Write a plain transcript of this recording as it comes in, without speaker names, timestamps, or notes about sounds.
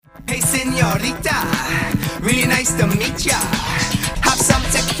señorita. Really nice to meet ya. Have some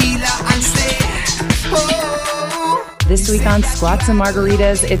tequila and stay. Oh. This week on Squats and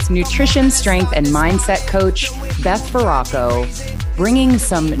Margaritas, it's nutrition, strength, and mindset coach Beth Ferracco bringing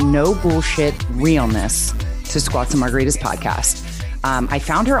some no bullshit realness to Squats and Margaritas podcast. I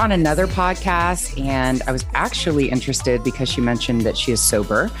found her on another podcast and I was actually interested because she mentioned that she is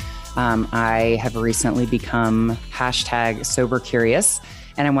sober. I have recently become hashtag sober curious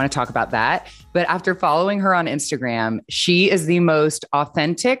and I want to talk about that. But after following her on Instagram, she is the most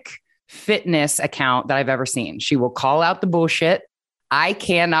authentic fitness account that I've ever seen. She will call out the bullshit. I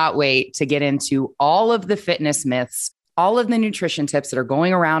cannot wait to get into all of the fitness myths, all of the nutrition tips that are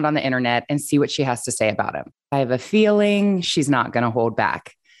going around on the internet and see what she has to say about them. I have a feeling she's not going to hold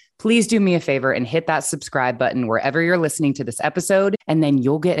back. Please do me a favor and hit that subscribe button wherever you're listening to this episode. And then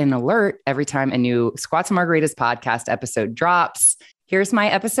you'll get an alert every time a new Squats and Margaritas podcast episode drops. Here's my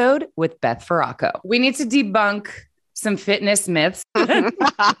episode with Beth Ferracco. We need to debunk some fitness myths,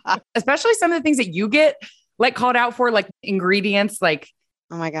 especially some of the things that you get like called out for, like ingredients, like,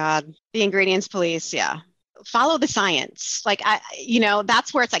 oh my God, the ingredients police. Yeah. Follow the science. Like,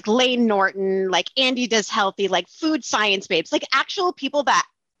 that's where it's like Layne Norton, like Andy Does Healthy, like food science babes, like actual people that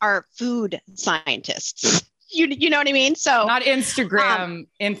are food scientists. You know what I mean? So not Instagram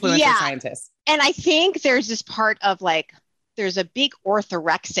influencer scientists. And I think there's this part of like, there's a big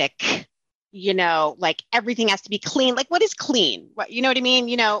orthorexic, like everything has to be clean. Like what is clean? You know what I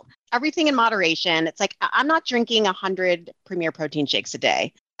mean? Everything in moderation. It's like, I'm not drinking 100 Premier Protein shakes a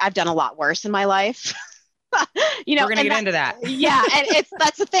day. I've done a lot worse in my life. We're going to get into that. Yeah. And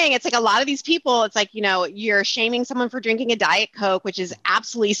that's the thing. It's like a lot of these people, it's like, you're shaming someone for drinking a Diet Coke, which is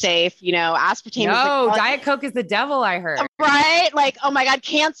absolutely safe. Aspartame. No, like, Diet Coke is the devil, I heard. Right? Like, oh my God,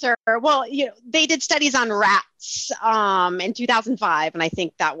 cancer. Well, they did studies on rats in 2005. And I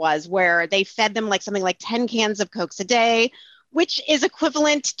think that was where they fed them like something like 10 cans of Cokes a day, which is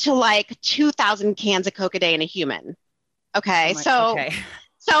equivalent to like 2,000 cans of Coke a day in a human. Okay. So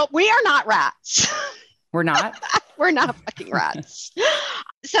we are not rats. We're not? We're not fucking rats.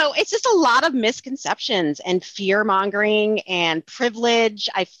 So it's just a lot of misconceptions and fear mongering and privilege.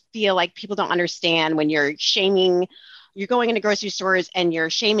 I feel like people don't understand when you're going into grocery stores and you're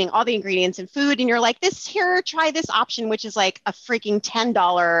shaming all the ingredients in food and you're like, try this option, which is like a freaking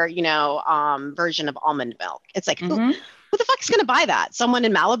 $10, version of almond milk. It's like, who the fuck is going to buy that? Someone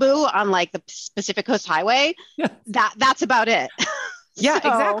in Malibu on like the Pacific Coast Highway? That's about it. Yeah,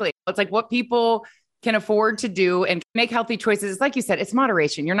 exactly. It's like what people can afford to do and make healthy choices. Like you said, it's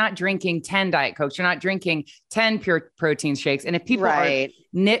moderation. You're not drinking 10 Diet Cokes. You're not drinking 10 pure protein shakes. And if people are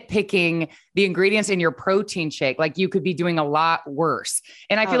nitpicking the ingredients in your protein shake, like you could be doing a lot worse.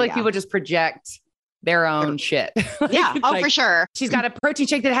 And I feel like people just project their own shit. Yeah. Like, for sure. She's got a protein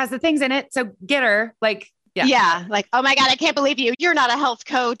shake that has the things in it. So get her like, yeah. Like, oh my God, I can't believe you. You're not a health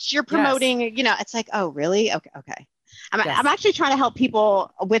coach. You're promoting, it's like, oh, really? Okay. I'm actually trying to help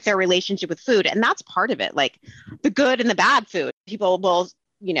people with their relationship with food. And that's part of it. Like the good and the bad food. People will,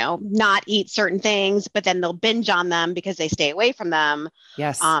 not eat certain things, but then they'll binge on them because they stay away from them.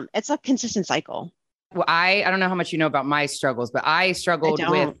 Yes. It's a consistent cycle. Well, I don't know how much you know about my struggles, but I struggled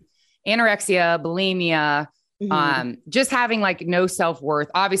with anorexia, bulimia, just having like no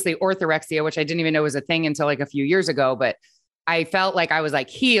self-worth, obviously orthorexia, which I didn't even know was a thing until like a few years ago, but I felt like I was like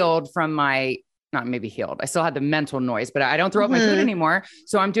healed from not maybe healed. I still had the mental noise, but I don't throw up my food anymore.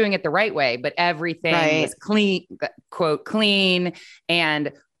 So I'm doing it the right way, but everything is clean, quote, clean.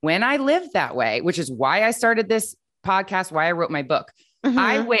 And when I lived that way, which is why I started this podcast, why I wrote my book,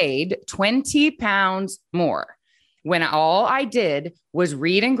 I weighed 20 pounds more when all I did was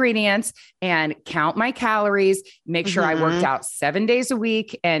read ingredients and count my calories, make sure I worked out 7 days a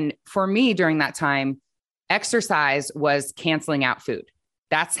week. And for me during that time, exercise was canceling out food.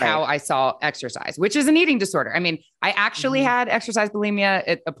 That's how I saw exercise, which is an eating disorder. I mean, I actually had exercise bulimia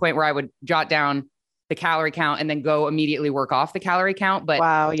at a point where I would jot down the calorie count and then go immediately work off the calorie count. But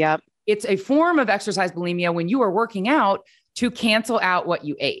it's a form of exercise bulimia when you are working out to cancel out what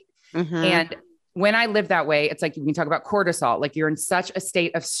you ate. And when I live that way, it's like, we can talk about cortisol, like you're in such a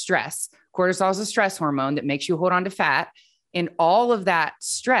state of stress. Cortisol is a stress hormone that makes you hold on to fat, and all of that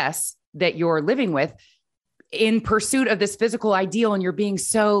stress that you're living with in pursuit of this physical ideal, and you're being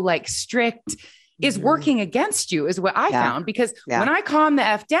so like strict is working against you is what I found. Because when I calmed the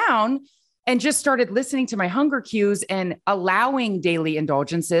F down and just started listening to my hunger cues and allowing daily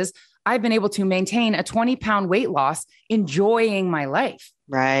indulgences, I've been able to maintain a 20-pound weight loss, enjoying my life.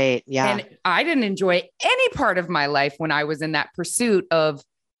 Right. Yeah. And I didn't enjoy any part of my life when I was in that pursuit of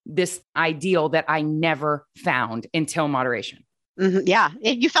this ideal that I never found until moderation. Yeah.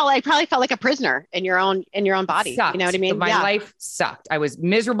 You probably felt like a prisoner in your own body. Sucked. You know what I mean? My life sucked. I was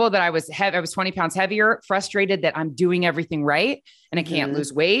miserable that I was heavy. I was 20 pounds heavier, frustrated that I'm doing everything right and I can't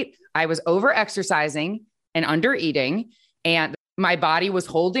lose weight. I was over exercising and under eating, and my body was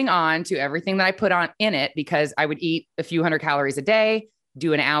holding on to everything that I put on in it because I would eat a few hundred calories a day,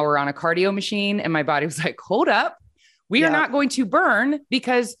 do an hour on a cardio machine. And my body was like, hold up, we are not going to burn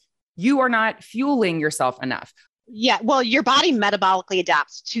because you are not fueling yourself enough. Yeah. Well, your body metabolically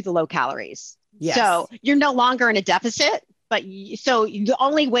adapts to the low calories. Yes. So you're no longer in a deficit, but so the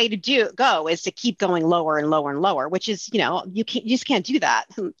only way to go is to keep going lower and lower and lower, which is, you just can't do that,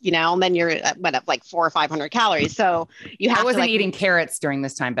 and then you're at like 400 or 500 calories. So you have I wasn't to eating carrots during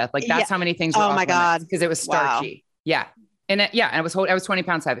this time, Beth. Like that's how many things were oh my God. Because it was starchy. Wow. Yeah. And I was 20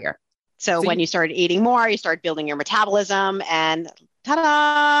 pounds heavier. So when you started eating more, you started building your metabolism and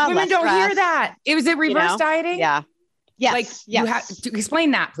ta-da! Women don't hear that. Was it reverse dieting? Yeah. Yes. Like you have to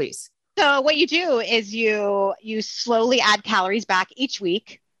explain that, please. So what you do is you slowly add calories back each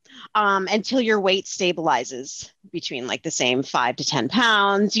week until your weight stabilizes between like the same 5 to 10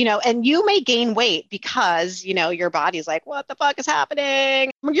 pounds, and you may gain weight because, your body's like, what the fuck is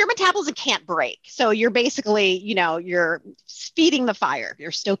happening? Your metabolism can't break. So you're basically, you're feeding the fire,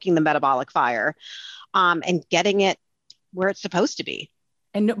 you're stoking the metabolic fire and getting it where it's supposed to be.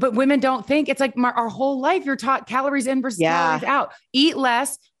 But women don't think it's like our whole life. You're taught calories in versus calories out, eat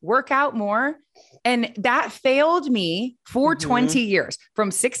less, work out more. And that failed me for 20 years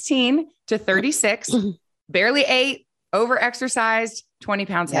from 16 to 36, barely ate, over exercised, 20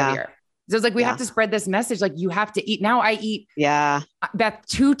 pounds heavier. So it's like, we have to spread this message. Like you have to eat. Now I eat Beth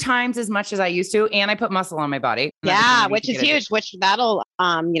 2 times as much as I used to. And I put muscle on my body. Yeah. Which is huge, which that'll,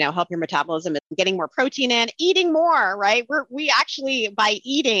 help your metabolism and getting more protein in, eating more, right? We actually, by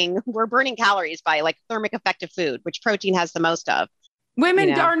eating, we're burning calories by like thermic effective food, which protein has the most of.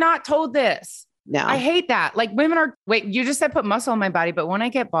 Women are not told this. No. I hate that. Like women you just said put muscle on my body, but when I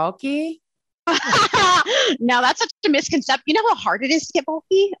get bulky. No, that's such a misconception. You know how hard it is to get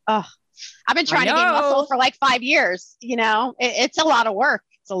bulky? Oh, I've been trying to gain muscle for like 5 years. It's a lot of work.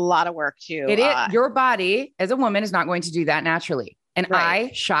 It's a lot of work too. It is. Your body as a woman is not going to do that naturally. And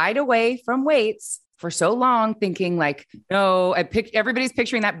I shied away from weights for so long thinking like, no, everybody's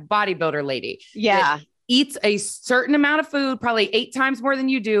picturing that bodybuilder lady. Yeah. Eats a certain amount of food, probably 8 times more than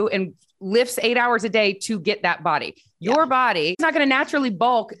you do, and lifts 8 hours a day to get that body. Your body is not going to naturally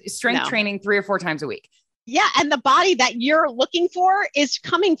bulk strength training 3 or 4 times a week. Yeah. And the body that you're looking for is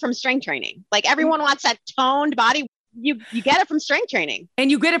coming from strength training. Like everyone wants that toned body. You get it from strength training. And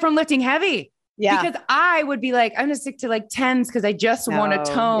you get it from lifting heavy. Yeah. Because I would be like, I'm going to stick to like 10s because I just want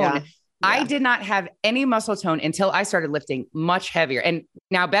to tone. Yeah. I did not have any muscle tone until I started lifting much heavier. And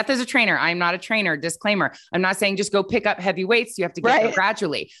now Beth is a trainer. I'm not a trainer. Disclaimer. I'm not saying just go pick up heavy weights. You have to get there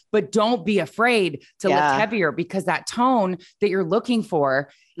gradually, but don't be afraid to lift heavier because that tone that you're looking for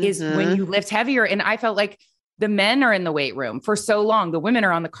is when you lift heavier. And I felt like the men are in the weight room for so long. The women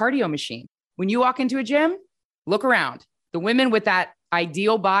are on the cardio machine. When you walk into a gym, look around. The women with that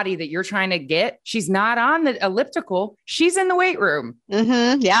ideal body that you're trying to get, she's not on the elliptical. She's in the weight room.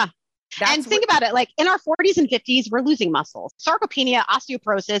 Yeah. And think about it, like in our 40s and 50s, we're losing muscle. Sarcopenia,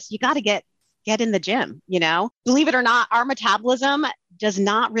 osteoporosis, you got to get in the gym, Believe it or not, our metabolism does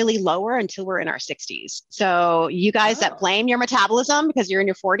not really lower until we're in our 60s. So you guys that blame your metabolism because you're in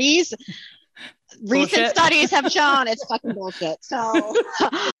your 40s, recent studies have shown it's fucking bullshit. So,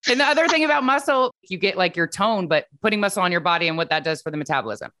 and the other thing about muscle, you get like your tone, but putting muscle on your body and what that does for the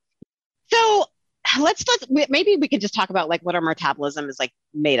metabolism. So maybe we could just talk about like what our metabolism is like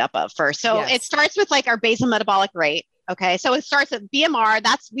made up of first. So it starts with like our basal metabolic rate. Okay. So it starts at BMR.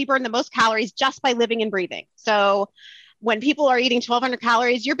 We burn the most calories just by living and breathing. So when people are eating 1,200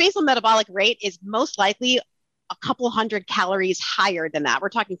 calories, your basal metabolic rate is most likely a couple hundred calories higher than that. We're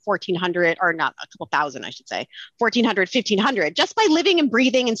talking 1,400 or not a couple thousand, I should say 1,400, 1,500 just by living and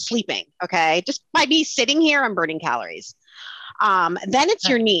breathing and sleeping. Okay. Just by me sitting here, I'm burning calories. Then it's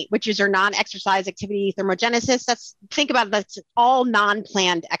your NEAT, which is your non-exercise activity thermogenesis. Think about it, that's all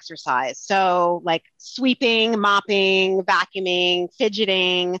non-planned exercise. So like sweeping, mopping, vacuuming,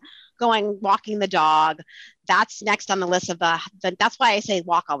 fidgeting, walking the dog. That's next on the list of that's why I say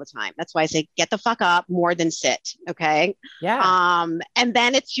walk all the time. That's why I say get the fuck up more than sit. Okay. Yeah. And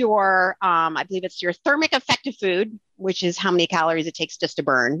then it's your, I believe it's your thermic effective food, which is how many calories it takes just to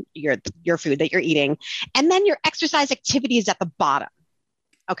burn your food that you're eating. And then your exercise activity is at the bottom.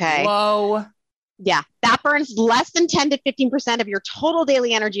 Okay. Whoa. Yeah, that burns less than 10 to 15% of your total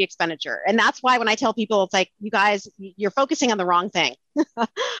daily energy expenditure. And that's why when I tell people, it's like, you guys, you're focusing on the wrong thing.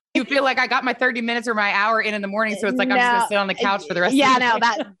 You feel like I got my 30 minutes or my hour in the morning. So it's like, I'm just going to sit on the couch for the rest of the day. Yeah, no,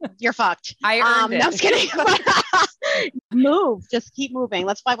 that you're fucked. I earned it. No, I'm just kidding. Move, just keep moving.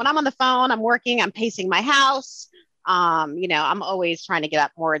 That's why when I'm on the phone, I'm working, I'm pacing my house. I'm always trying to get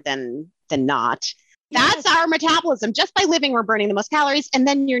up more than not. That's our metabolism. Just by living, we're burning the most calories, and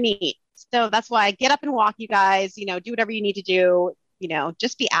then you're neat. So that's why get up and walk, you guys, do whatever you need to do,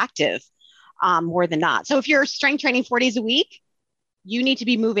 just be active more than not. So if you're strength training 4 days a week, you need to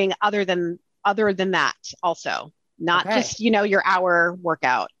be moving other than that also, not just, your hour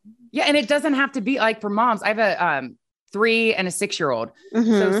workout. Yeah. And it doesn't have to be like for moms. I have a 3 and a 6-year-old.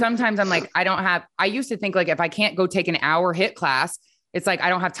 So sometimes I'm like, I used to think like, if I can't go take an hour HIIT class, it's like, I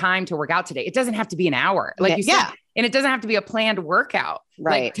don't have time to work out today. It doesn't have to be an hour. Like you said, and it doesn't have to be a planned workout.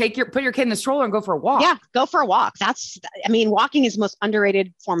 Right. Like put your kid in the stroller and go for a walk. Yeah. Go for a walk. Walking is the most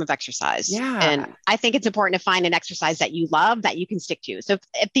underrated form of exercise. Yeah. And I think it's important to find an exercise that you love that you can stick to. So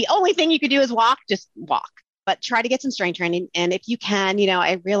if the only thing you could do is walk, just walk, but try to get some strength training. And if you can,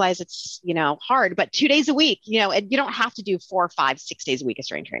 I realize it's, hard, but 2 days a week, you don't have to do 4, 5, 6 days a week of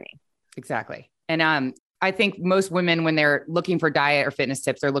strength training. Exactly. And, I think most women, when they're looking for diet or fitness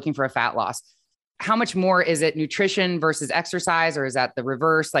tips, they're looking for a fat loss. How much more is it nutrition versus exercise, or is that the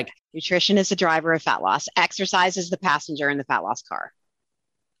reverse? Like nutrition is the driver of fat loss. Exercise is the passenger in the fat loss car.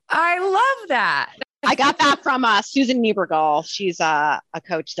 I love that. I got that from Susan Niebergall. She's a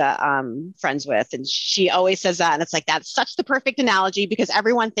coach that I'm friends with. And she always says that. And it's like, that's such the perfect analogy because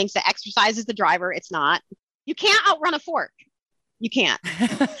everyone thinks that exercise is the driver. It's not. You can't outrun a fork. You can't.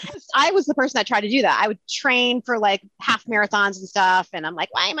 I was the person that tried to do that. I would train for like half marathons and stuff. And I'm like,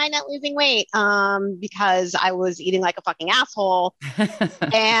 why am I not losing weight? Because I was eating like a fucking asshole.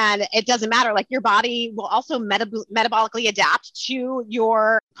 And it doesn't matter. Like your body will also metabolically adapt to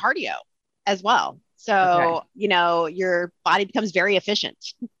your cardio as well. So, your body becomes very efficient.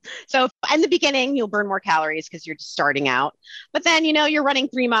 So in the beginning, you'll burn more calories because you're just starting out. But then, you're running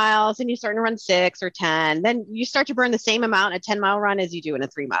 3 miles and you start to run 6 or 10. Then you start to burn the same amount in a 10-mile run as you do in a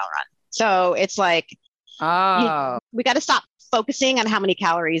 3-mile run. So it's like, we got to stop focusing on how many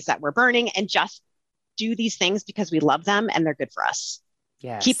calories that we're burning and just do these things because we love them and they're good for us.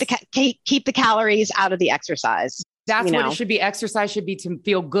 Yes. Keep the calories out of the exercise. That's what it should be. Exercise should be to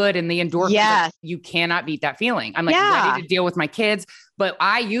feel good and the endorphins. Yes. You cannot beat that feeling. I'm like ready to deal with my kids, but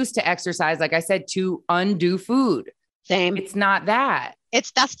I used to exercise, like I said, to undo food. Same. It's not that.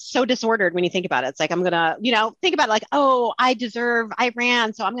 That's so disordered when you think about it. It's like, I'm going to, think about it like, oh, I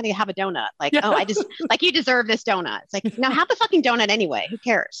ran, so I'm going to have a donut. Like, I just like, you deserve this donut. It's like, now have the fucking donut anyway. Who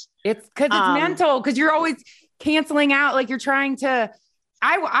cares? It's cause it's mental. Cause you're always canceling out. Like you're trying to,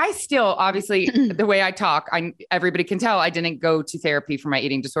 I still, obviously the way I talk, everybody can tell I didn't go to therapy for my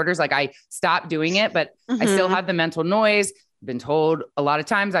eating disorders. Like I stopped doing it, but I still have the mental noise. Been told a lot of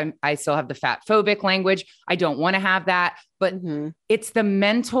times I still have the fat phobic language. I don't want to have that, but it's the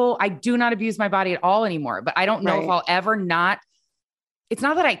mental. I do not abuse my body at all anymore, but I don't know if I'll ever not. It's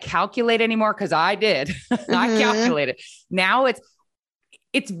not that I calculate anymore. Cause I did, I calculated. Now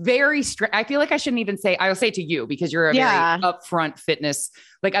it's very strict. I feel like I shouldn't even say, I will say it to you because you're a very upfront fitness,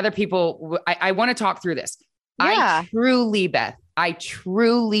 like other people. I want to talk through this. Yeah. I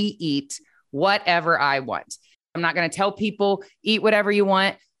truly eat whatever I want. I'm not going to tell people eat whatever you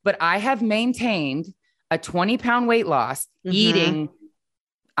want, but I have maintained a 20-pound weight loss eating.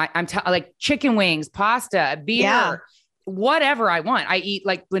 I'm like chicken wings, pasta, beer, whatever I want. I eat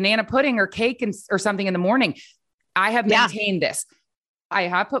like banana pudding or cake or something in the morning. I have maintained this. I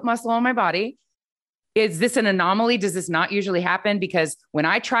have put muscle on my body. Is this an anomaly? Does this not usually happen? Because when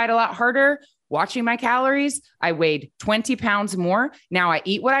I tried a lot harder, watching my calories, I weighed 20 pounds more. Now I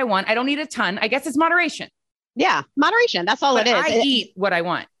eat what I want. I don't eat a ton. I guess it's moderation. Yeah. Moderation. That's all it is. I eat what I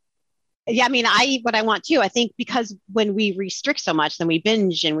want. Yeah. I mean, I eat what I want too. I think because when we restrict so much, then we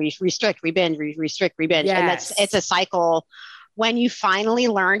binge and we restrict, we binge, we restrict, we binge. Yes. And it's a cycle. When you finally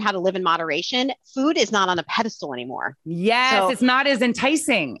learn how to live in moderation, food is not on a pedestal anymore. Yes. So, it's not as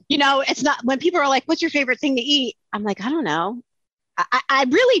enticing. It's not when people are like, what's your favorite thing to eat? I'm like, I don't know. I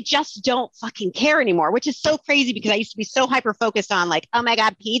really just don't fucking care anymore, which is so crazy because I used to be so hyper focused on like, oh my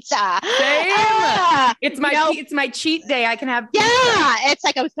God, pizza. Same. It's my cheat day. I can have pizza. Yeah. It's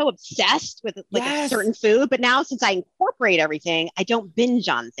like, I was so obsessed with like a certain food, but now since I incorporate everything, I don't binge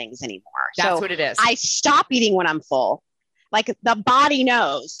on things anymore. That's what it is. I stop eating when I'm full. Like the body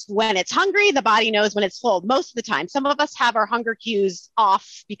knows when it's hungry, the body knows when it's full most of the time. Some of us have our hunger cues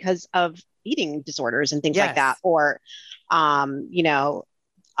off because of eating disorders and things like that. Or,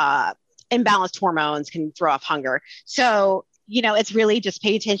 imbalanced hormones can throw off hunger. So, it's really just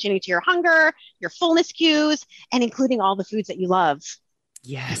pay attention to your hunger, your fullness cues, and including all the foods that you love.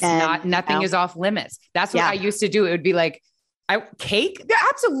 Yes. And, nothing is off limits. That's what I used to do. It would be like, cake?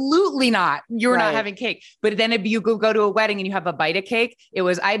 Absolutely not. You're not having cake. But then if you go to a wedding and you have a bite of cake, it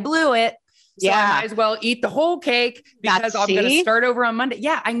was, I blew it. So I might as well eat the whole cake because I'm going to start over on Monday.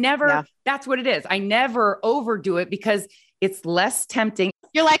 Yeah. That's what it is. I never overdo it because it's less tempting.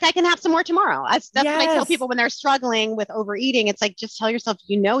 You're like, I can have some more tomorrow. That's what I tell people when they're struggling with overeating. It's like, just tell yourself,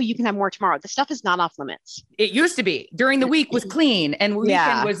 you can have more tomorrow. The stuff is not off limits. It used to be. During the week was clean and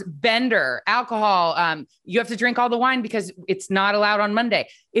weekend was bender, alcohol. You have to drink all the wine because it's not allowed on Monday.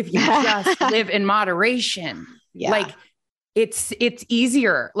 If you just live in moderation, like it's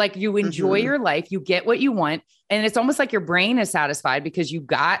easier. Like you enjoy your life, you get what you want. And it's almost like your brain is satisfied because you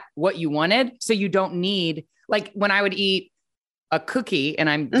got what you wanted. So you don't need, like when I would eat a cookie, and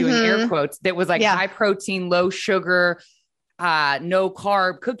I'm doing air quotes, that was like high protein, low sugar, no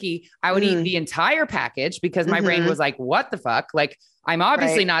carb cookie, I would eat the entire package because my brain was like, what the fuck? Like, I'm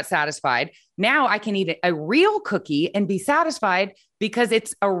obviously not satisfied. Now I can eat a real cookie and be satisfied because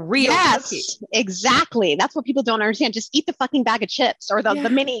it's a real cookie. Exactly. That's what people don't understand. Just eat the fucking bag of chips or the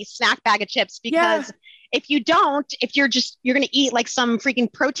mini snack bag of chips, because if you don't, if you're going to eat like some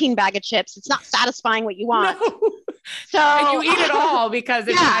freaking protein bag of chips, it's not satisfying what you want. No. So and you eat it all because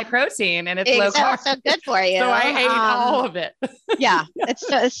it's high protein and it's low carb. So good for you. So I ate all of it.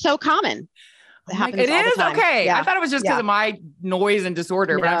 It's so common. It is okay. I thought it was just because of my noise and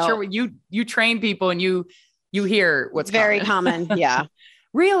disorder, but I'm sure you train people and you hear what's very common. Yeah.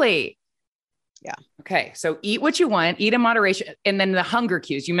 Really? Yeah. Okay. So eat what you want, eat in moderation. And then the hunger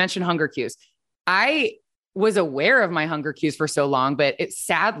cues, you mentioned hunger cues. I was aware of my hunger cues for so long, but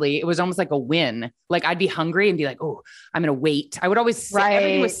sadly, it was almost like a win. Like I'd be hungry and be like, oh, I'm going to wait. I would always say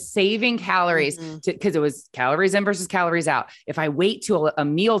everything was saving calories because it was calories in versus calories out. If I wait till a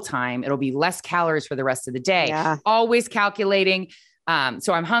meal time, it'll be less calories for the rest of the day. Yeah. Always calculating.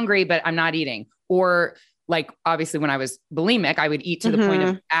 So I'm hungry, but I'm not eating. Or like, obviously when I was bulimic, I would eat to the point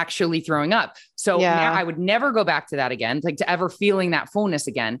of actually throwing up. So now I would never go back to that again, like to ever feeling that fullness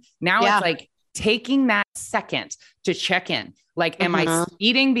again. Now it's like, taking that second to check in. Like, am I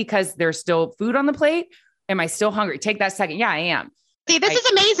eating because there's still food on the plate? Am I still hungry? Take that second. Yeah, I am. See, this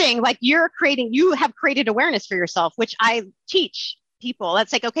is amazing. Like you have created awareness for yourself, which I teach people.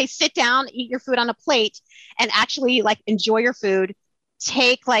 That's like, okay, sit down, eat your food on a plate and actually like enjoy your food.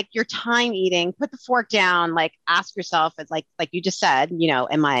 Take like your time eating, put the fork down, like ask yourself, like you just said,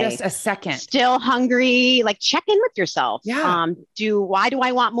 am I just a second still hungry? Like check in with yourself. Yeah. Why do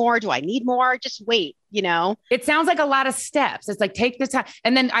I want more? Do I need more? Just wait, It sounds like a lot of steps. It's like, take the time.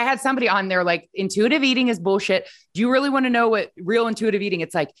 And then I had somebody on there, like intuitive eating is bullshit. Do you really want to know what real intuitive eating?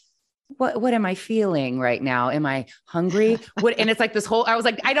 It's like, what am I feeling right now? Am I hungry? And it's like this whole, I was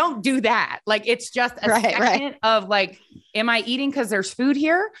like, I don't do that. Like, it's just a second of like, am I eating because there's food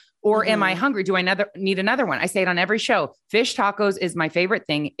here or am I hungry? Do I need another one? I say it on every show. Fish tacos is my favorite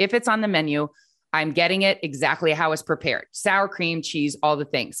thing. If it's on the menu, I'm getting it exactly how it's prepared. Sour cream, cheese, all the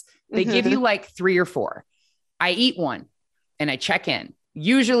things. They give you like 3 or 4. I eat one and I check in.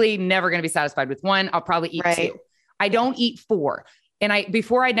 Usually never going to be satisfied with one. I'll probably eat 2. I don't eat 4. And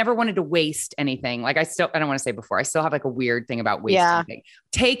before I never wanted to waste anything. Like I don't want to say before, I still have like a weird thing about wasting.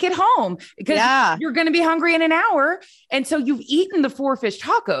 Take it home because you're going to be hungry in an hour. And so you've eaten the 4 fish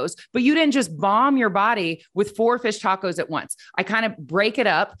tacos, but you didn't just bomb your body with 4 fish tacos at once. I kind of break it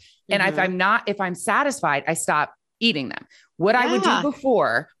up. And if I'm satisfied, I stop eating them. What I would do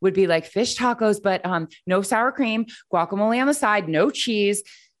before would be like fish tacos, but no sour cream, guacamole on the side, no cheese.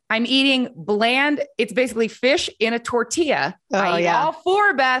 I'm eating bland. It's basically fish in a tortilla. I eat all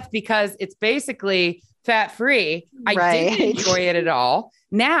 4, Beth, because it's basically fat-free. I didn't enjoy it at all.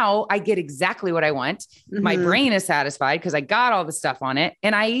 Now I get exactly what I want. My brain is satisfied because I got all the stuff on it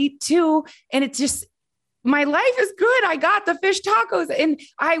and I eat 2 and it's just, my life is good. I got the fish tacos and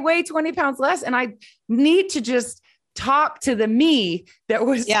I weigh 20 pounds less and I need to just talk to the me that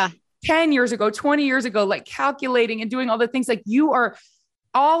was 10 years ago, 20 years ago, like calculating and doing all the things like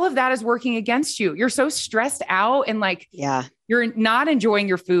all of that is working against you. You're so stressed out and like, you're not enjoying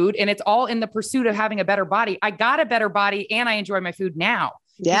your food and it's all in the pursuit of having a better body. I got a better body and I enjoy my food now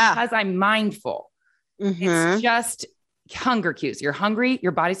because I'm mindful. It's just hunger cues. You're hungry.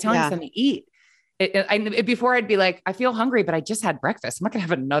 Your body's telling you something to eat. Before I'd be like, I feel hungry, but I just had breakfast. I'm not gonna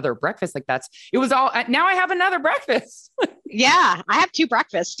have another breakfast. Like now I have another breakfast. I have 2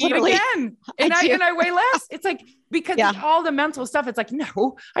 breakfasts. Eat again. And I weigh less. It's like, because of all the mental stuff, it's like,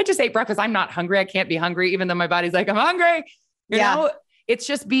 no, I just ate breakfast. I'm not hungry. I can't be hungry, even though my body's like, I'm hungry. You know, It's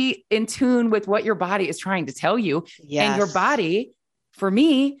just be in tune with what your body is trying to tell you. Yes. And your body, for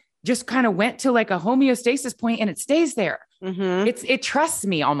me, just kind of went to like a homeostasis point and it stays there. Mm-hmm. It trusts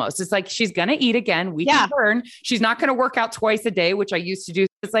me almost. It's like, she's going to eat again. We can burn. She's not going to work out twice a day, which I used to do.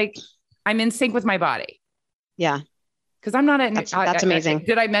 It's like, I'm in sync with my body. Yeah. Cause I'm not that's amazing.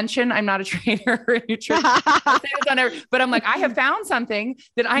 Did I mention I'm not a trainer or a nutrition? But I'm like, I have found something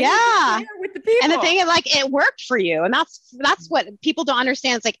that I need to share with the people. And the thing is, like, it worked for you. And that's what people don't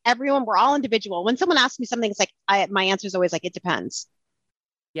understand. It's like we're all individual. When someone asks me something, it's like, my answer is always like, it depends.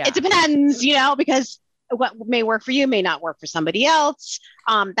 Yeah. It depends, because what may work for you may not work for somebody else.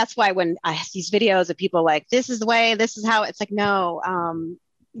 That's why when I see these videos of people like, this is the way, this is how, it's like, no,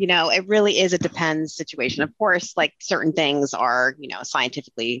 it really is a depends situation. Of course, like certain things are,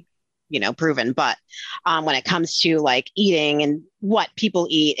 scientifically, proven, but when it comes to like eating and what people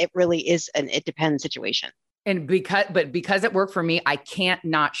eat, it really is it depends situation. And because it worked for me, I can't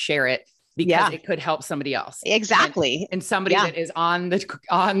not share it because it could help somebody else. Exactly. And somebody that is on the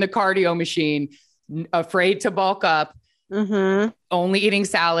cardio machine, afraid to bulk up, only eating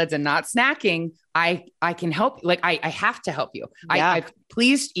salads and not snacking, I can help. Like I have to help you. I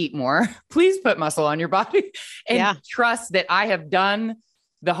please eat more. Please put muscle on your body and trust that I have done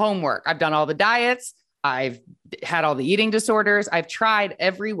the homework. I've done all the diets. I've had all the eating disorders. I've tried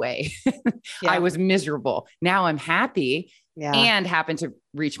every way. I was miserable. Now I'm happy and happen to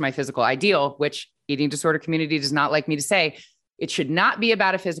reach my physical ideal, which eating disorder community does not like me to say. It should not be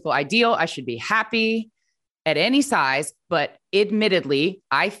about a physical ideal. I should be happy at any size, but admittedly,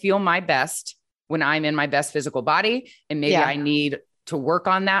 I feel my best when I'm in my best physical body, and maybe I need to work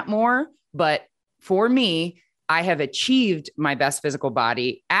on that more. But for me, I have achieved my best physical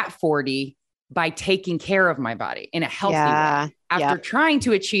body at 40 by taking care of my body in a healthy way. After trying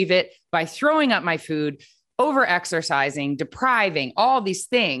to achieve it by throwing up my food, over exercising, depriving, all these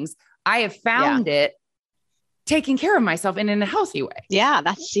things, I have found it taking care of myself and in a healthy way. Yeah.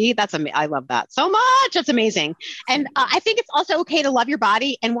 I love that so much. That's amazing. And I think it's also okay to love your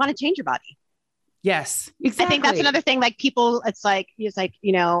body and want to change your body. Yes, exactly. I think that's another thing. Like people, it's like,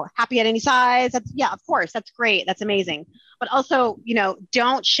 happy at any size. That's, of course. That's great. That's amazing. But also,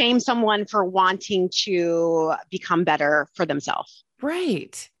 don't shame someone for wanting to become better for themselves.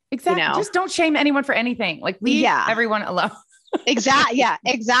 Right. Exactly. Just don't shame anyone for anything. Like leave everyone alone. Exactly. Yeah,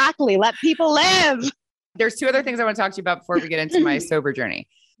 exactly. Let people live. There's two other things I want to talk to you about before we get into my sober journey.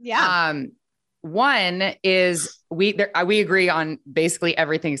 Yeah. One is we agree on basically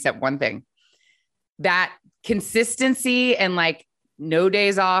everything except one thing. That consistency and like no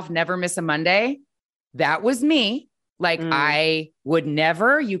days off, never miss a Monday. That was me. Like I would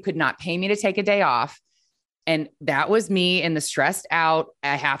never, you could not pay me to take a day off. And that was me in the stressed out,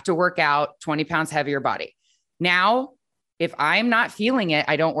 I have to work out, 20 pounds heavier body. Now, if I'm not feeling it,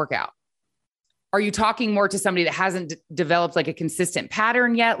 I don't work out. Are you talking more to somebody that hasn't developed like a consistent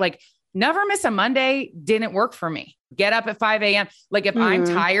pattern yet? Like never miss a Monday didn't work for me. Get up at 5 a.m. Like if I'm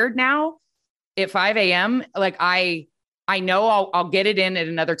tired now at 5 a.m., like I know I'll get it in at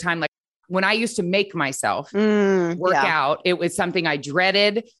another time. Like when I used to make myself work out, it was something I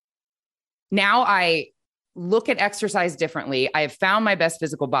dreaded. Now I look at exercise differently. I have found my best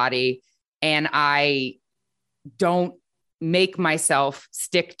physical body and I don't make myself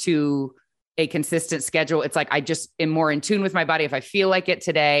stick to a consistent schedule. It's like, I just am more in tune with my body if I feel like it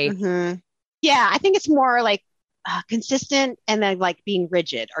today. Yeah. I think it's more like consistent and then like being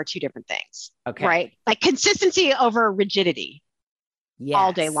rigid are two different things. Okay. Right. Like consistency over rigidity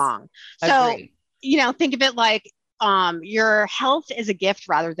all day long. So, Agreed. Think of it like, your health is a gift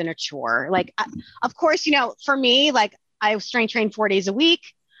rather than a chore. Like, of course, for me, like I strength train 4 days a week.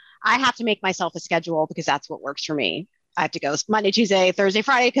 I have to make myself a schedule because that's what works for me. I have to go Monday, Tuesday, Thursday,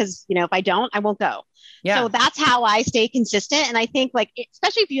 Friday. Cause if I don't, I won't go. Yeah. So that's how I stay consistent. And I think like,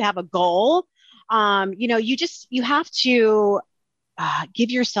 especially if you have a goal, you have to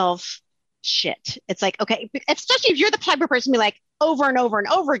give yourself shit. It's like, okay, especially if you're the type of person to be like over and over and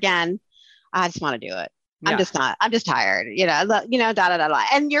over again, I just want to do it. I'm just tired, da, da, da, da.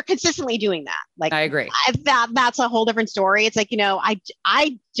 And you're consistently doing that. Like, I agree. That's a whole different story. It's like,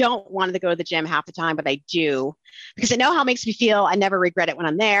 I don't want to go to the gym half the time, but I do because I know how it makes me feel. I never regret it when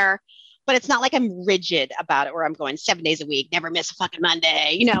I'm there, but it's not like I'm rigid about it where I'm going 7 days a week, never miss a fucking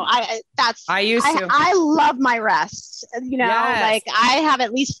Monday. I love my rest, like I have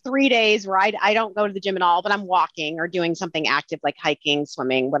at least 3 days where I don't go to the gym at all, but I'm walking or doing something active like hiking,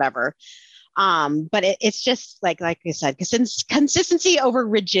 swimming, whatever. But it's just like I said, consistency over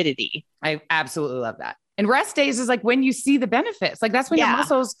rigidity. I absolutely love that. And rest days is like when you see the benefits, like that's when your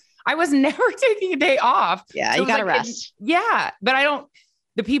muscles I was never taking a day off. Yeah. So you got to rest. Yeah. But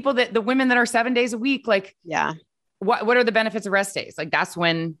the women that are 7 days a week, like, yeah. What are the benefits of rest days? Like that's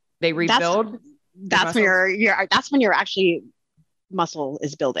when they rebuild. That's when your actually muscle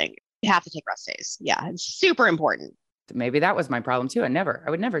is building. You have to take rest days. Yeah. It's super important. Maybe that was my problem too. I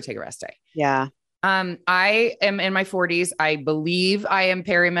would never take a rest day. Yeah. I am in my 40s. I believe I am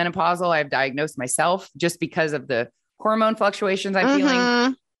perimenopausal. I've diagnosed myself just because of the hormone fluctuations I'm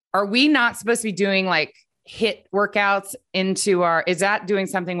feeling. Are we not supposed to be doing like HIIT workouts is that doing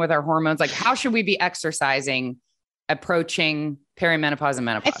something with our hormones? Like how should we be exercising approaching perimenopause and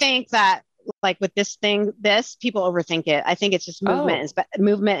menopause? I think that like with people overthink it. I think it's just movement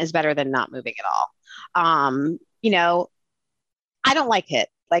is better than not moving at all. I don't like HIIT.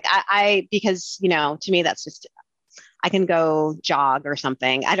 Like because, to me, that's just, I can go jog or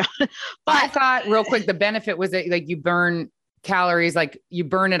something. I don't, but I thought real quick, the benefit was that like you burn calories, like you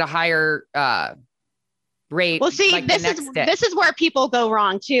burn at a higher, rate. Well, see, like this is where people go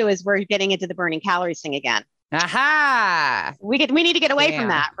wrong too, is we're getting into the burning calories thing again. Aha. We need to get away from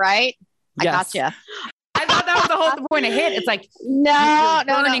that. Right. I gotcha. I thought that was the whole point of HIIT. It's like you're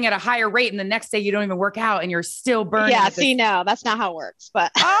burning at a higher rate, and the next day you don't even work out, and you're still burning. Yeah, no, that's not how it works.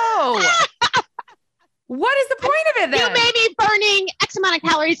 But what is the point of it then? You may be burning X amount of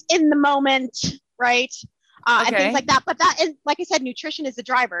calories in the moment, right? And things like that. But that is, like I said, nutrition is the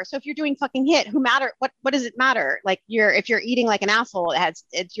driver. So if you're doing fucking HIIT, what does it matter? Like if you're eating like an asshole,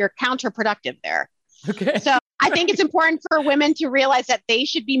 you're counterproductive there. Okay. So I think it's important for women to realize that they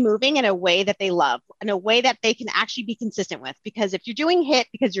should be moving in a way that they love, in a way that they can actually be consistent with. Because if you're doing HIIT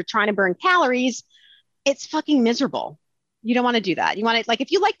because you're trying to burn calories, it's fucking miserable. You don't want to do that. You want to, like,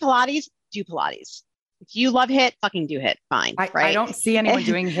 if you like Pilates, do Pilates. If you love HIIT, fucking do HIIT. Fine. Right? I don't see anyone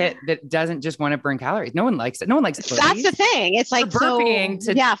doing HIIT that doesn't just want to burn calories. No one likes it. No one likes burpees. That's the thing. It's like fuck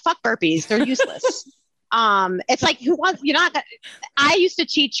burpees. They're useless. It's like I used to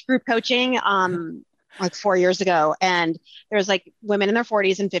teach group coaching like 4 years ago, and there's like women in their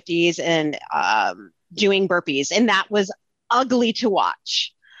 40s and 50s and doing burpees, and that was ugly to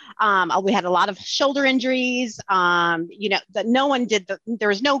watch. We had a lot of shoulder injuries. That no one did. There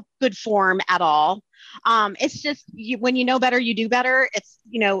was no good form at all. It's just when you know better, you do better. It's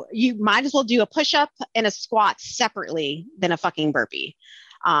you might as well do a push-up and a squat separately than a fucking burpee.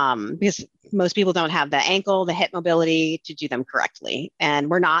 Because most people don't have the ankle, the hip mobility to do them correctly. And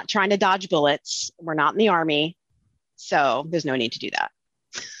we're not trying to dodge bullets. We're not in the army. So there's no need to do that.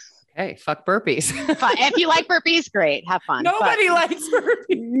 Okay. Fuck burpees. If you like burpees, great. Have fun. Nobody likes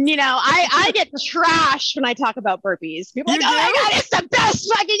burpees. I get trashed when I talk about burpees. People are like, oh my God, it's the best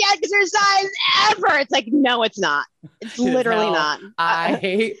fucking exercise ever. It's like, no, it's not. It's literally not. I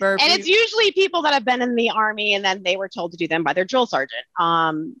hate burpees. And it's usually people that have been in the army and then they were told to do them by their drill sergeant.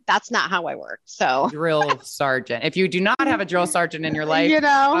 That's not how I work. So drill sergeant. If you do not have a drill sergeant in your life,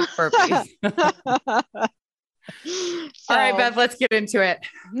 fuck burpees. All right, Beth, let's get into it.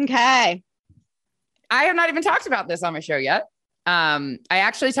 Okay. I have not even talked about this on my show yet. I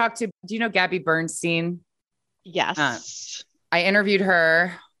actually talked to, do you know Gabby Bernstein? Yes. I interviewed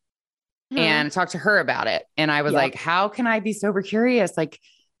her and talked to her about it. And I was like, how can I be sober curious? Like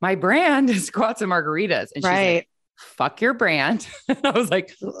my brand is squats and margaritas. And she's like, fuck your brand. I was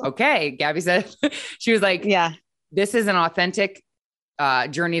like, okay. Gabby said, she was like, this is an authentic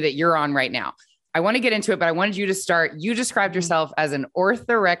journey that you're on right now. I want to get into it, but I wanted you to start. You described yourself as an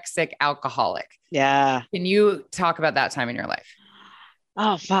orthorexic alcoholic. Yeah. Can you talk about that time in your life?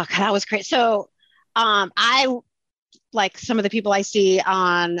 Oh, fuck. That was great. So I, like some of the people I see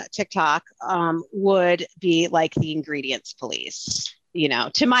on TikTok, would be like the ingredients police,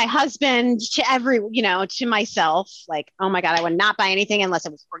 to my husband, to to myself, like, oh my God, I would not buy anything unless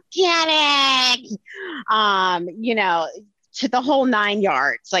it was organic, to the whole 9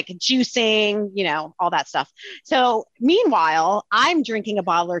 yards, like juicing, all that stuff. So meanwhile, I'm drinking a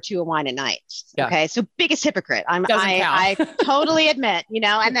bottle or two of wine at night. Yeah. Okay. So biggest hypocrite. I totally admit,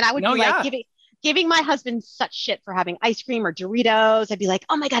 and then I would be giving my husband such shit for having ice cream or Doritos. I'd be like,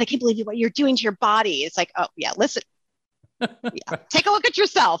 oh my God, I can't believe what you're doing to your body. It's like, oh yeah, listen, take a look at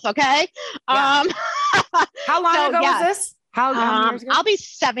yourself. Okay. Yeah. How long ago was this? How long years ago? I'll be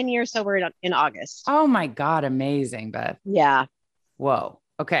 7 years sober in August. Oh my God. Amazing, Beth. Yeah. Whoa.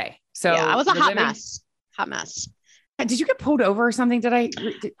 Okay. So I was a hot mess. Hot mess. Did you get pulled over or something? My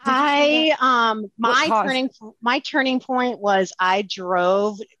turning point was I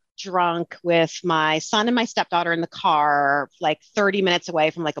drove drunk with my son and my stepdaughter in the car, like 30 minutes away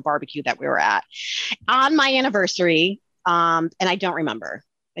from like a barbecue that we were at on my anniversary. And I don't remember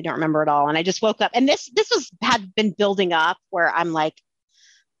at all. And I just woke up, and this had been building up where I'm like,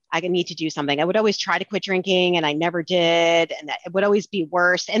 I need to do something. I would always try to quit drinking and I never did. And it would always be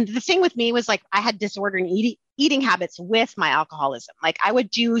worse. And the thing with me was like, I had disordered eating habits with my alcoholism. Like I would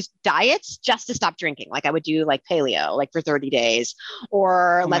do diets just to stop drinking. Like I would do like paleo, like for 30 days,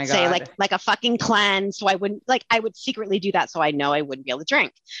 or let's say like a fucking cleanse. So I wouldn't like, I would secretly do that. So I know I wouldn't be able to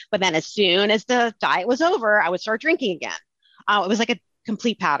drink. But then as soon as the diet was over, I would start drinking again. It was like a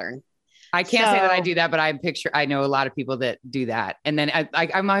complete pattern. I can't say that I do that, but I know a lot of people that do that. And then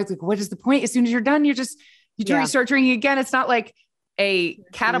I'm always like, what is the point? As soon as you're done, you start drinking again. It's not like a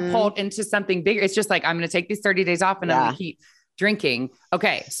catapult into something bigger. It's just like, I'm going to take these 30 days off and I'm going to keep drinking.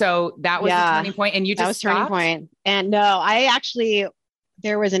 Okay. So that was the turning point, and you just stopped? Turning point. And no,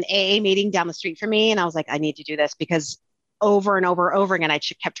 there was an AA meeting down the street from me, and I was like, I need to do this, because over and over again, I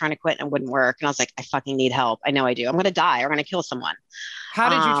kept trying to quit and it wouldn't work. And I was like, I fucking need help. I know I do. I'm going to die. I'm going to kill someone. How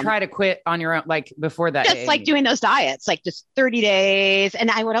did you try to quit on your own? Like before that? Just like doing those diets, like just 30 days. And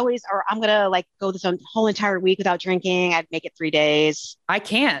I would always, or I'm going to like go this whole entire week without drinking. I'd make it 3 days. I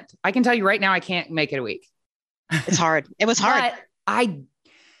can't. I can tell you right now, I can't make it a week. It's hard. It was hard.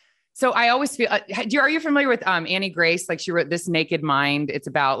 So I always feel, are you familiar with Annie Grace? Like she wrote This Naked Mind. It's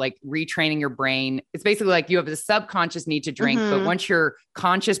about like retraining your brain. It's basically like you have the subconscious need to drink, but once your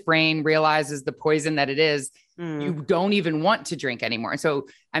conscious brain realizes the poison that it is, you don't even want to drink anymore. So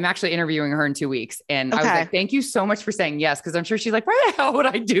I'm actually interviewing her in 2 weeks. And I was like, thank you so much for saying yes. Cause I'm sure she's like, why the hell would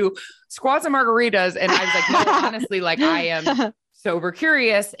I do squats and margaritas? And I was like, no, honestly, like I am sober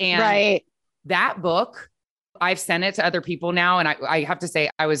curious. And that book, I've sent it to other people now. And I have to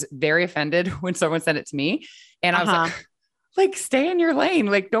say, I was very offended when someone sent it to me. And I was like, stay in your lane.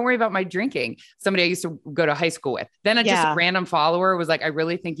 Like, don't worry about my drinking. Somebody I used to go to high school with. Then just a random follower was like, I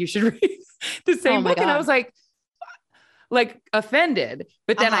really think you should read the same book. God. And I was like offended.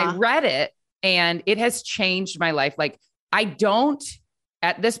 But then I read it and it has changed my life. Like I don't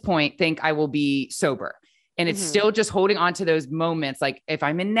at this point think I will be sober. And it's still just holding on to those moments. Like if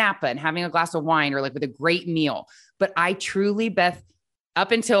I'm in Napa and having a glass of wine or like with a great meal, but I truly, Beth,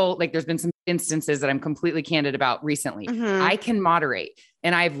 up until like, there's been some instances that I'm completely candid about recently, I can moderate.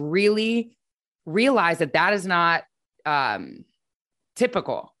 And I've really realized that is not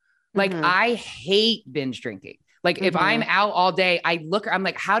typical. Like I hate binge drinking. Like if I'm out all day, I'm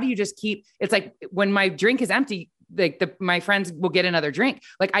like, how do you just keep, it's like when my drink is empty, like my friends will get another drink.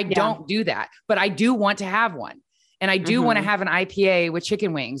 Like I don't do that, but I do want to have one. And I do want to have an IPA with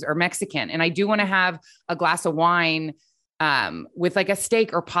chicken wings or Mexican. And I do want to have a glass of wine with like a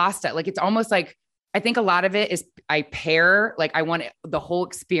steak or pasta. Like, it's almost like, I think a lot of it is I want the whole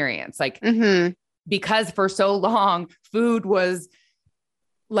experience. Like, because for so long food was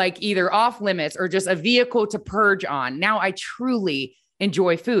like either off limits or just a vehicle to purge on. Now I truly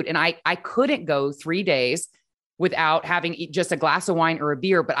enjoy food. And I couldn't go 3 days without having just a glass of wine or a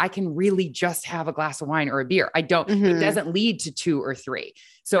beer, but I can really just have a glass of wine or a beer. It doesn't lead to 2 or 3.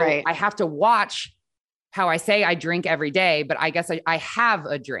 So I have to watch how I say I drink every day, but I guess I have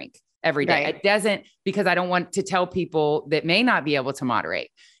a drink every day. It doesn't, because I don't want to tell people that may not be able to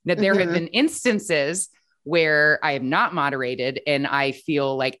moderate that there have been instances where I have not moderated and I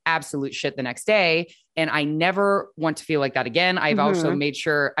feel like absolute shit the next day. And I never want to feel like that again. I've also made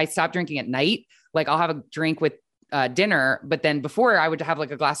sure I stop drinking at night. Like I'll have a drink with dinner, but then before I would have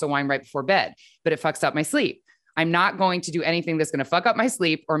like a glass of wine right before bed, but it fucks up my sleep. I'm not going to do anything that's going to fuck up my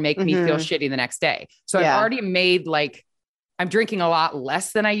sleep or make me feel shitty the next day. So I've already made like, I'm drinking a lot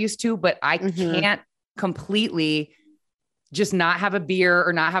less than I used to, but I can't completely just not have a beer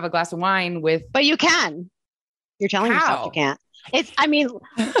or not have a glass of wine with. But you can. You're telling yourself you can't.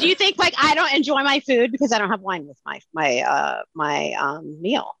 Do you think like I don't enjoy my food because I don't have wine with my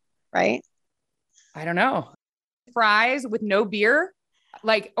meal, right? I don't know. Fries with no beer,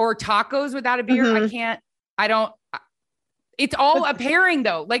 like, or tacos without a beer. It's all a pairing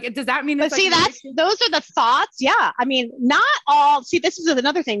though. Like, does that mean? But see, those are the thoughts. Yeah. I mean, this is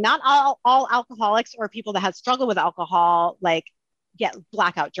another thing. Not all alcoholics or people that have struggled with alcohol, like get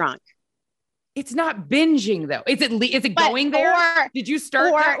blackout drunk. It's not binging though. Is it going there? Did you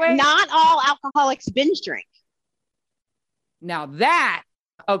start that way? Not all alcoholics binge drink. Now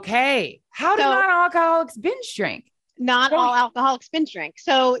okay. How do non-alcoholics binge drink? Not all alcoholics binge drink.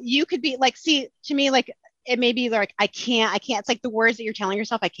 So you could be like, see, to me, like, it may be like, I can't. It's like the words that you're telling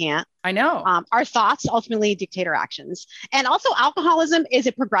yourself, I can't. I know. Our thoughts ultimately dictate our actions. And also alcoholism is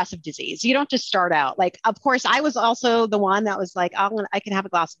a progressive disease. You don't just start out. Like, of course, I was also the one that was like, I can have a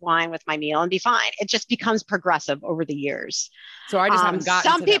glass of wine with my meal and be fine. It just becomes progressive over the years. So I just haven't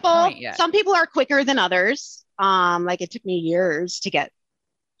gotten to that point yet. Some people are quicker than others. Like it took me years to get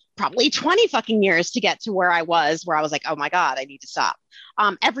probably 20 fucking years to get to where I was like, oh my God, I need to stop.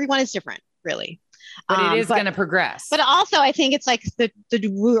 Everyone is different, really. But it is going to progress. But also, I think it's like the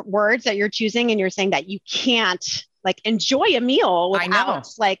words that you're choosing, and you're saying that you can't like enjoy a meal without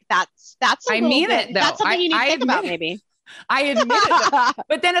like that's I mean bit, it though. That's something you need to think about, maybe. I admit it.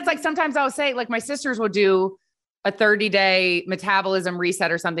 But then it's like sometimes I'll say, like, my sisters will do a 30-day metabolism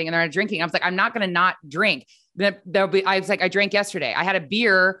reset or something, and they're not drinking. I was like, I'm not going to not drink. Then I was like, I drank yesterday. I had a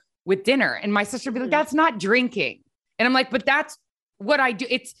beer with dinner, and my sister would be like, that's not drinking. And I'm like, but that's what I do.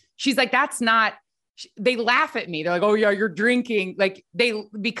 She's like, that's not. They laugh at me. They're like, oh yeah, you're drinking. Like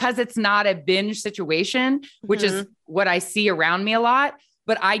because it's not a binge situation, which is what I see around me a lot.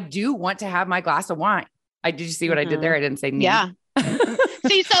 But I do want to have my glass of wine. Did you see what I did there? I didn't say me. Yeah.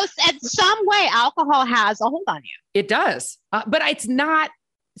 See, so in some way, alcohol has a hold on you. It does. But it's not.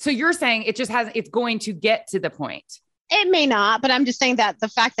 So you're saying it just it's going to get to the point. It may not, but I'm just saying that the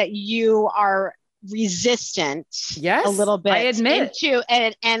fact that you are resistant a little bit. I admit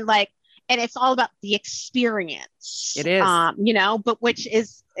and it's all about the experience. It is, but which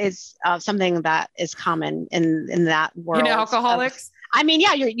is something that is common in that world. Alcoholics. I mean,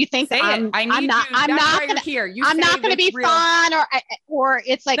 yeah, you think say that I'm not going to be real. Fun or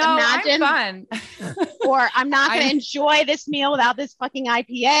it's like, no, imagine I'm fun. Or I'm not going to enjoy this meal without this fucking IPA.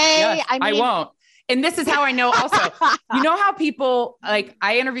 Yes, I won't. And this is how I know also, you know how people like,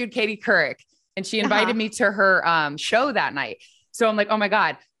 I interviewed Katie Couric and she invited me to her show that night. So I'm like, oh my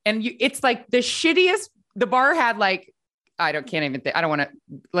God. And it's like the shittiest, the bar had like, I don't want to,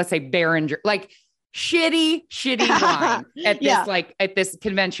 let's say Behringer, like shitty wine at this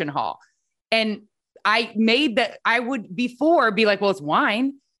convention hall. And I made that, I would before be like, well, it's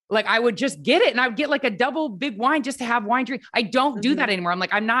wine. Like I would just get it and I would get like a double big wine just to have wine drink. I don't do that anymore. I'm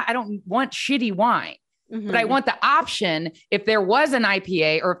like, I don't want shitty wine. But I want the option if there was an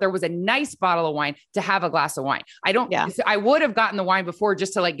IPA or if there was a nice bottle of wine to have a glass of wine. I would have gotten the wine before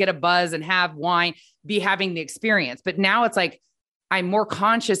just to like get a buzz and have wine, be having the experience. But now it's like, I'm more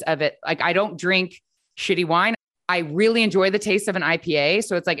conscious of it. Like I don't drink shitty wine. I really enjoy the taste of an IPA.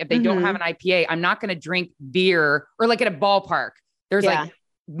 So it's like, if they don't have an IPA, I'm not going to drink beer or like at a ballpark. There's like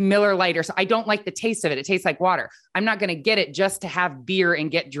Miller Lite or so. I don't like the taste of it. It tastes like water. I'm not going to get it just to have beer and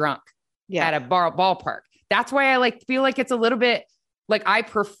get drunk. At a ballpark. That's why I feel like it's a little bit like I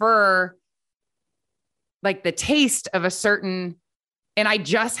prefer like the taste of a certain, and I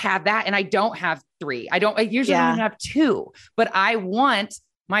just have that and I don't have 3. I usually don't have 2, but I want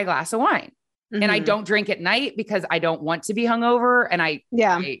my glass of wine and I don't drink at night because I don't want to be hungover. And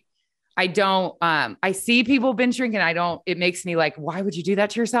I don't, I see people binge drinking. It makes me like, why would you do that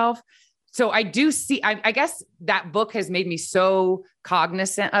to yourself? So I do see, I guess that book has made me so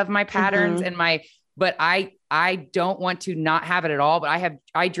cognizant of my patterns and but I don't want to not have it at all, but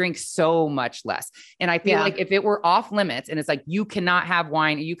I drink so much less. And I feel like if it were off limits and it's like, you cannot have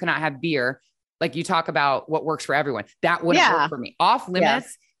wine, you cannot have beer, like you talk about what works for everyone, that wouldn't work for me. Off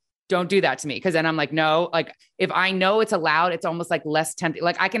limits, don't do that to me. Cause then I'm like, no, like if I know it's allowed, it's almost like less tempting.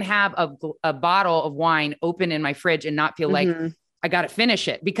 Like I can have a bottle of wine open in my fridge and not feel like, I got to finish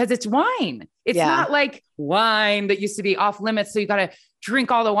it because it's wine. It's not like wine that used to be off limits. So you got to drink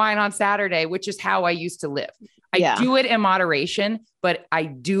all the wine on Saturday, which is how I used to live. I do it in moderation, but I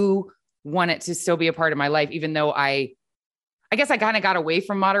do want it to still be a part of my life, even though I guess I kind of got away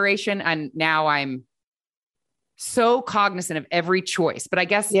from moderation and now I'm so cognizant of every choice, but I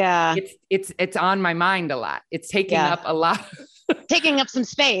guess it's on my mind a lot. It's taking up a lot, taking up some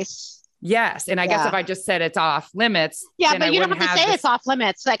space. Yes. And I guess if I just said it's off limits. Yeah, but you don't have to say it's off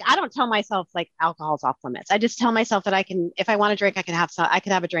limits. Like I don't tell myself like alcohol's off limits. I just tell myself that I can, if I want to drink, I can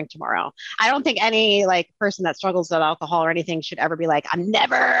have a drink tomorrow. I don't think any like person that struggles with alcohol or anything should ever be like, I'm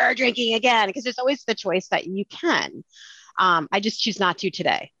never drinking again. Because there's always the choice that you can. I just choose not to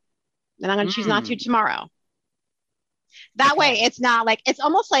today. And I'm going to choose not to tomorrow. That way it's not like, it's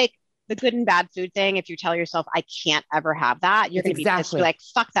almost like the good and bad food thing. If you tell yourself I can't ever have that, you're going to be pissed. You're like,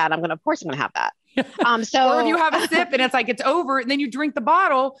 fuck that. Of course I'm going to have that. Or if you have a sip and it's like, it's over and then you drink the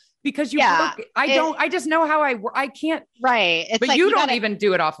bottle because you work. I just know how I can't. Right. It's but like, you don't even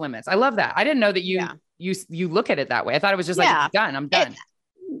do it off limits. I love that. I didn't know that you look at it that way. I thought it was just like, it's done. I'm done.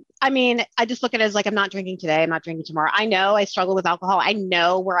 I mean, I just look at it as like, I'm not drinking today. I'm not drinking tomorrow. I know I struggle with alcohol. I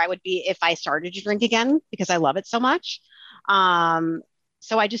know where I would be if I started to drink again because I love it so much.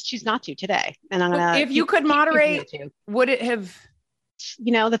 So I just choose not to today. And I'm going to, if you could moderate, would it have,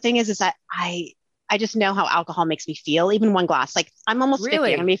 the thing is that I just know how alcohol makes me feel. Even one glass, like I'm almost 50.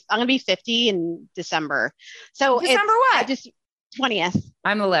 I'm going to be 50 in December. So December what? 20th.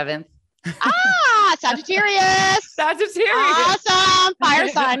 I'm 11th. Sagittarius. Awesome. Fire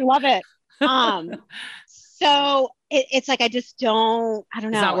sign. Love it. So it's like, I just don't, I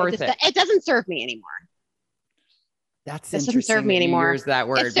don't know. It's not worth it. It doesn't serve me anymore. That's This doesn't serve me anymore. Use that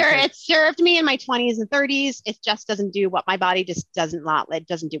word. It served me in my 20s and 30s. It just doesn't do what my body just doesn't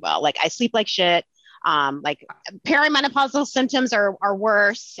do well. Like I sleep like shit. Like perimenopausal symptoms are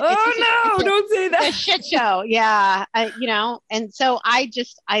worse. Don't say that. It's a shit show. Yeah. And so I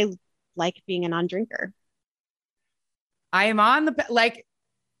like being a non-drinker. I am on the, like,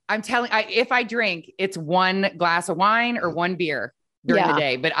 if I drink, it's one glass of wine or one beer during the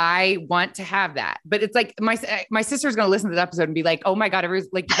day, but I want to have that. But it's like my sister's going to listen to the episode and be like, oh my God, everyone's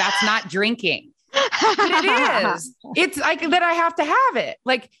like, that's not drinking. But it is. It's like that I have to have it.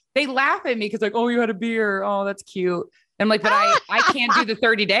 Like they laugh at me because like, oh, you had a beer. Oh, that's cute. And I'm like, but I can't do the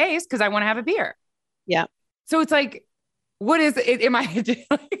 30 days because I want to have a beer. Yeah. So it's like, what is it? Am I?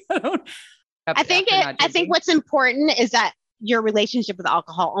 I think what's important is that your relationship with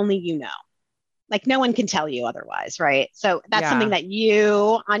alcohol, only you know. Like no one can tell you otherwise, right? So that's something that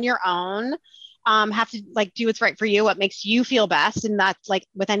you on your own have to like do what's right for you, what makes you feel best. And that's like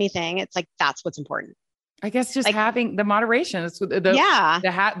with anything, it's like, that's what's important. I guess just like, having the moderation,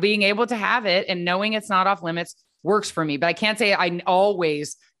 being able to have it and knowing it's not off limits works for me. But I can't say I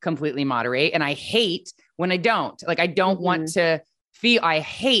always completely moderate. And I hate when I don't. Like I don't want to feel, I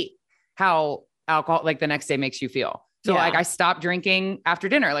hate how alcohol like the next day makes you feel. So like I stopped drinking after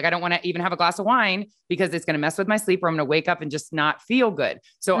dinner. Like I don't want to even have a glass of wine because it's going to mess with my sleep or I'm going to wake up and just not feel good.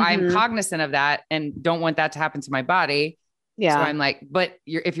 So I'm cognizant of that and don't want that to happen to my body. Yeah. So I'm like, but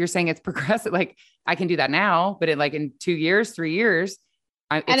if you're saying it's progressive, like I can do that now, but in 2 years, 3 years.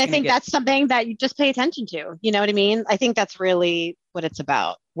 I think that's something that you just pay attention to. You know what I mean? I think that's really what it's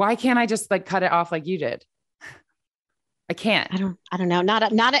about. Why can't I just like cut it off like you did? I can't. I don't know.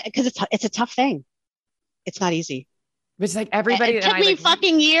 Not because it's a tough thing. It's not easy. But it's like everybody. It took me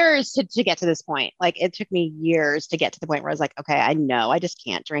fucking years to get to this point. Like it took me years to get to the point where I was like, okay, I know I just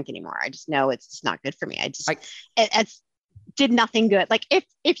can't drink anymore. I just know it's just not good for me. It did nothing good. Like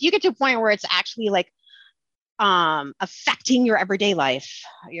if you get to a point where it's actually like affecting your everyday life,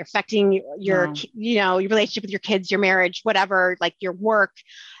 you're affecting your your relationship with your kids, your marriage, whatever, like your work,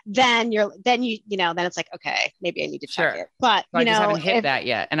 then it's like, okay, maybe I need to check it. But I just haven't hit that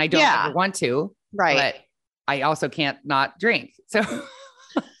yet, and I don't ever want to. Right. But I also can't not drink. So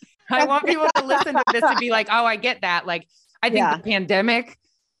I want people to listen to this and be like, oh, I get that. Like, I think the pandemic,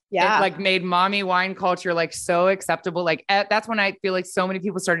 it like made mommy wine culture like so acceptable. Like that's when I feel like so many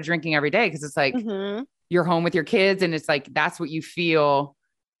people started drinking every day. Cause it's like, you're home with your kids and it's like, that's what you feel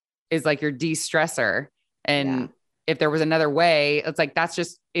is like your de-stressor. And if there was another way, it's like,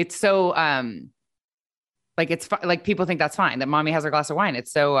 it's so, like, it's like, people think that's fine that mommy has her glass of wine.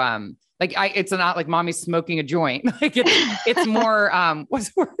 It's so, like it's not like mommy's smoking a joint. Like it's more, what's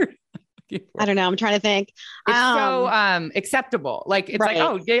the word? I don't know. I'm trying to think. It's so acceptable. Like it's like,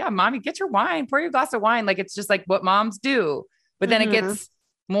 oh yeah, mommy, get your wine, pour your glass of wine. Like it's just like what moms do. But then it gets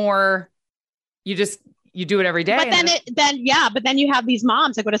more. You do it every day. But then you have these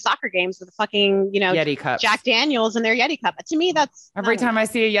moms that go to soccer games with a fucking Yeti cups, Jack Daniels and their Yeti cup. To me, that's every time I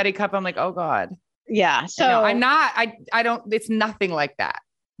see a Yeti cup, I'm like, oh God. Yeah. So I'm not. I don't. It's nothing like that.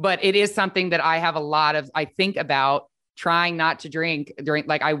 But it is something that I have I think about trying not to drink during,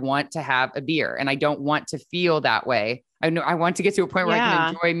 like I want to have a beer and I don't want to feel that way. I know I want to get to a point where I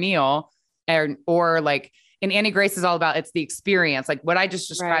can enjoy a meal or like, and Annie Grace is all about, it's the experience. Like what I just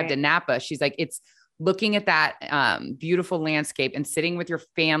described in Napa, she's like, it's looking at that beautiful landscape and sitting with your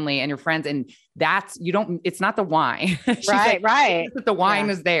family and your friends. And it's not the wine. Right. The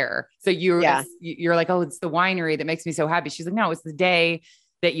wine is there. So you're like, oh, it's the winery that makes me so happy. She's like, no, it's the day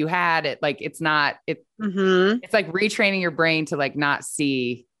that you had it. Like, it's not, it's like retraining your brain to like, not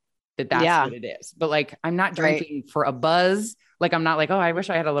see that's what it is. But like, I'm not drinking for a buzz. Like, I'm not like, oh, I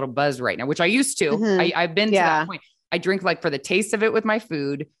wish I had a little buzz right now, which I used to. I've been to that point. I drink like for the taste of it with my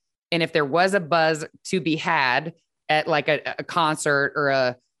food. And if there was a buzz to be had at like a concert or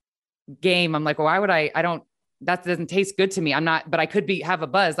a game, I'm like, well, why would that doesn't taste good to me. I'm not, but I could have a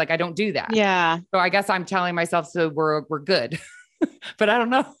buzz. Like, I don't do that. Yeah. So I guess I'm telling myself, so we're good. But I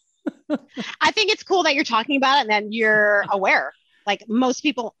don't know. I think it's cool that you're talking about it and then you're aware. Like most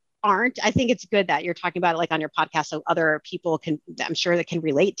people aren't. I think it's good that you're talking about it like on your podcast so other people I'm sure that can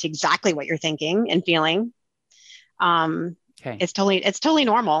relate to exactly what you're thinking and feeling. Okay. It's totally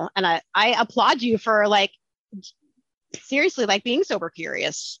normal. And I applaud you for like, seriously, like being sober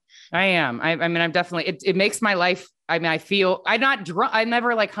curious. I am. I mean, I'm definitely, it makes my life. I mean, I feel I'm not drunk. I'm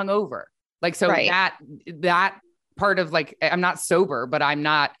never like hungover. Like, so that part of like, I'm not sober, but I'm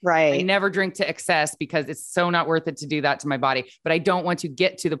not, right. I never drink to excess because it's so not worth it to do that to my body. But I don't want to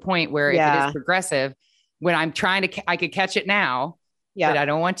get to the point where if it is progressive, when I'm trying to, I could catch it now, but I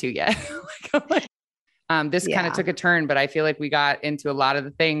don't want to yet. This kind of took a turn, but I feel like we got into a lot of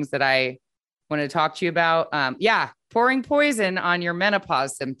the things that I wanted to talk to you about. Pouring poison on your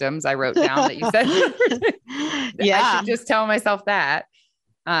menopause symptoms. I wrote down that you said, I should just tell myself that.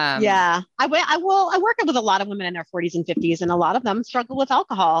 I work with a lot of women in their 40s and 50s, and a lot of them struggle with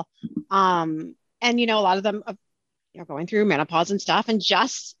alcohol. And, a lot of them are going through menopause and stuff, and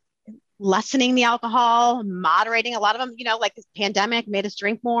just lessening the alcohol, moderating. A lot of them, like this pandemic made us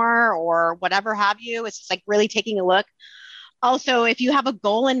drink more or whatever have you. It's just like really taking a look. Also, if you have a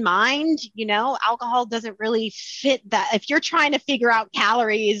goal in mind, alcohol doesn't really fit that. If you're trying to figure out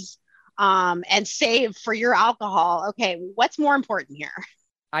calories and save for your alcohol, okay, what's more important here?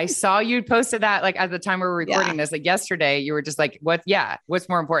 I saw you posted that like at the time we were recording this, like yesterday, you were just like, what's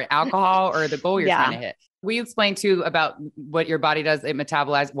more important, alcohol or the goal you're trying to hit? Will you explain too about what your body does? It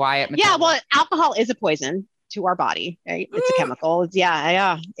metabolizes, why it metabolizes? Yeah, well, alcohol is a poison to our body, right? It's a chemical.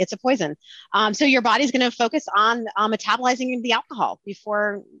 It's a poison. So your body's going to focus on metabolizing the alcohol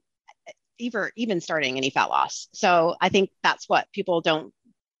before even starting any fat loss. So I think that's what people don't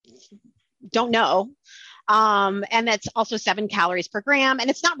know. And that's also 7 calories per gram. And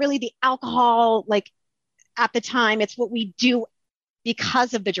it's not really the alcohol, like at the time, it's what we do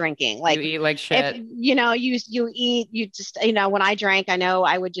because of the drinking. Like you eat like shit. You just, when I drank, I know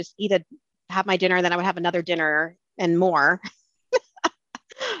I would just have my dinner, then I would have another dinner and more.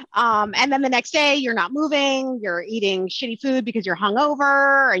 And then the next day you're not moving, you're eating shitty food because you're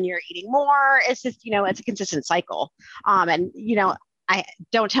hungover and you're eating more. It's just, it's a consistent cycle.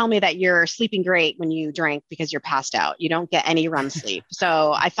 Don't tell me that you're sleeping great when you drink because you're passed out. You don't get any REM sleep.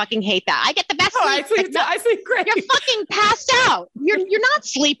 So I fucking hate that. I get the best sleep. I sleep great. You're fucking passed out. You're not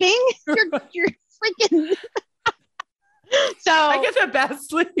sleeping. You're freaking. So I get the best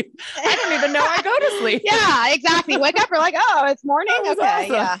sleep. I don't even know I go to sleep. Yeah, exactly. Wake up, we're like, oh, it's morning.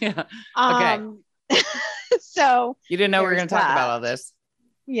 Okay, awesome. Okay. So you didn't know we were going to talk about all this.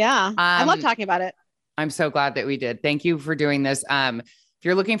 Yeah, I love talking about it. I'm so glad that we did. Thank you for doing this. If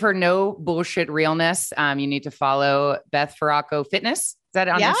you're looking for no bullshit realness, you need to follow Beth Ferracco Fitness. Is that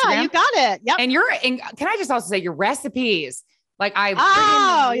on Instagram? Yeah, you got it. Yep. And can I just also say your recipes? Like I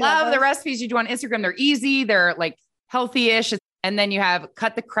love the recipes you do on Instagram. They're easy. They're like healthy-ish. And then you have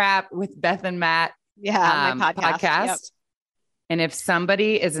Cut the Crap with Beth and Matt. Yeah, my podcast. Yep. And if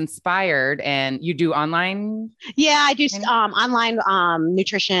somebody is inspired and you do online. Yeah, I do online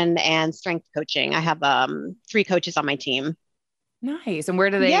nutrition and strength coaching. I have 3 coaches on my team. Nice. And where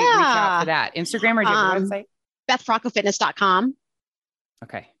do they reach out for that? Instagram or do you have a website? BethFerraccoFitness.com.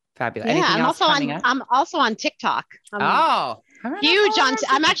 Okay. Fabulous. Anything else I'm also on TikTok. Huge on,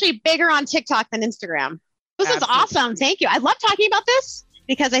 I'm actually bigger on TikTok than Instagram. This is awesome. Thank you. I love talking about this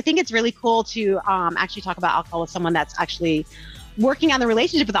because I think it's really cool to actually talk about alcohol with someone that's actually working on the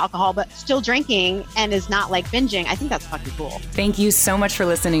relationship with alcohol, but still drinking and is not like binging. I think that's fucking cool. Thank you so much for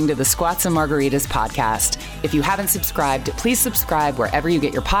listening to the Squats and Margaritas podcast. If you haven't subscribed, please subscribe wherever you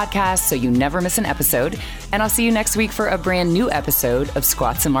get your podcasts so you never miss an episode. And I'll see you next week for a brand new episode of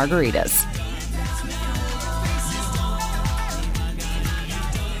Squats and Margaritas.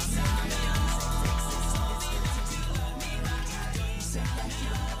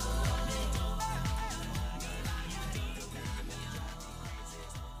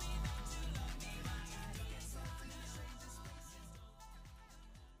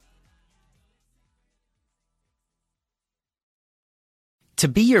 To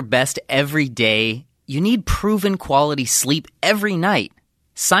be your best every day, you need proven quality sleep every night.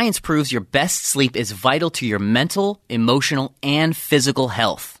 Science proves your best sleep is vital to your mental, emotional, and physical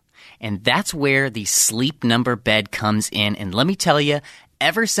health. And that's where the Sleep Number bed comes in. And let me tell you,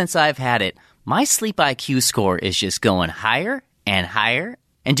 ever since I've had it, my sleep IQ score is just going higher and higher.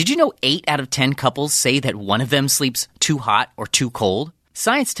 And did you know 8 out of 10 couples say that one of them sleeps too hot or too cold?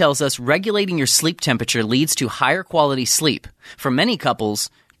 Science tells us regulating your sleep temperature leads to higher quality sleep. For many couples,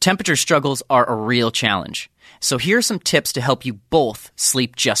 temperature struggles are a real challenge. So here are some tips to help you both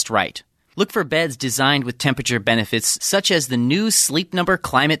sleep just right. Look for beds designed with temperature benefits such as the new Sleep Number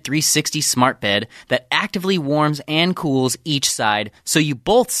Climate 360 Smart Bed that actively warms and cools each side so you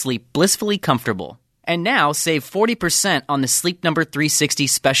both sleep blissfully comfortable. And now save 40% on the Sleep Number 360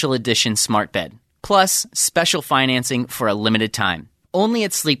 Special Edition Smart Bed. Plus, special financing for a limited time. Only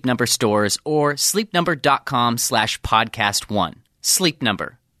at Sleep Number stores or sleepnumber.com/podcast1. Sleep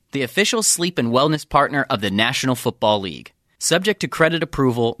Number, the official sleep and wellness partner of the National Football League. Subject to credit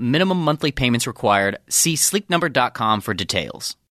approval, minimum monthly payments required. See sleepnumber.com for details.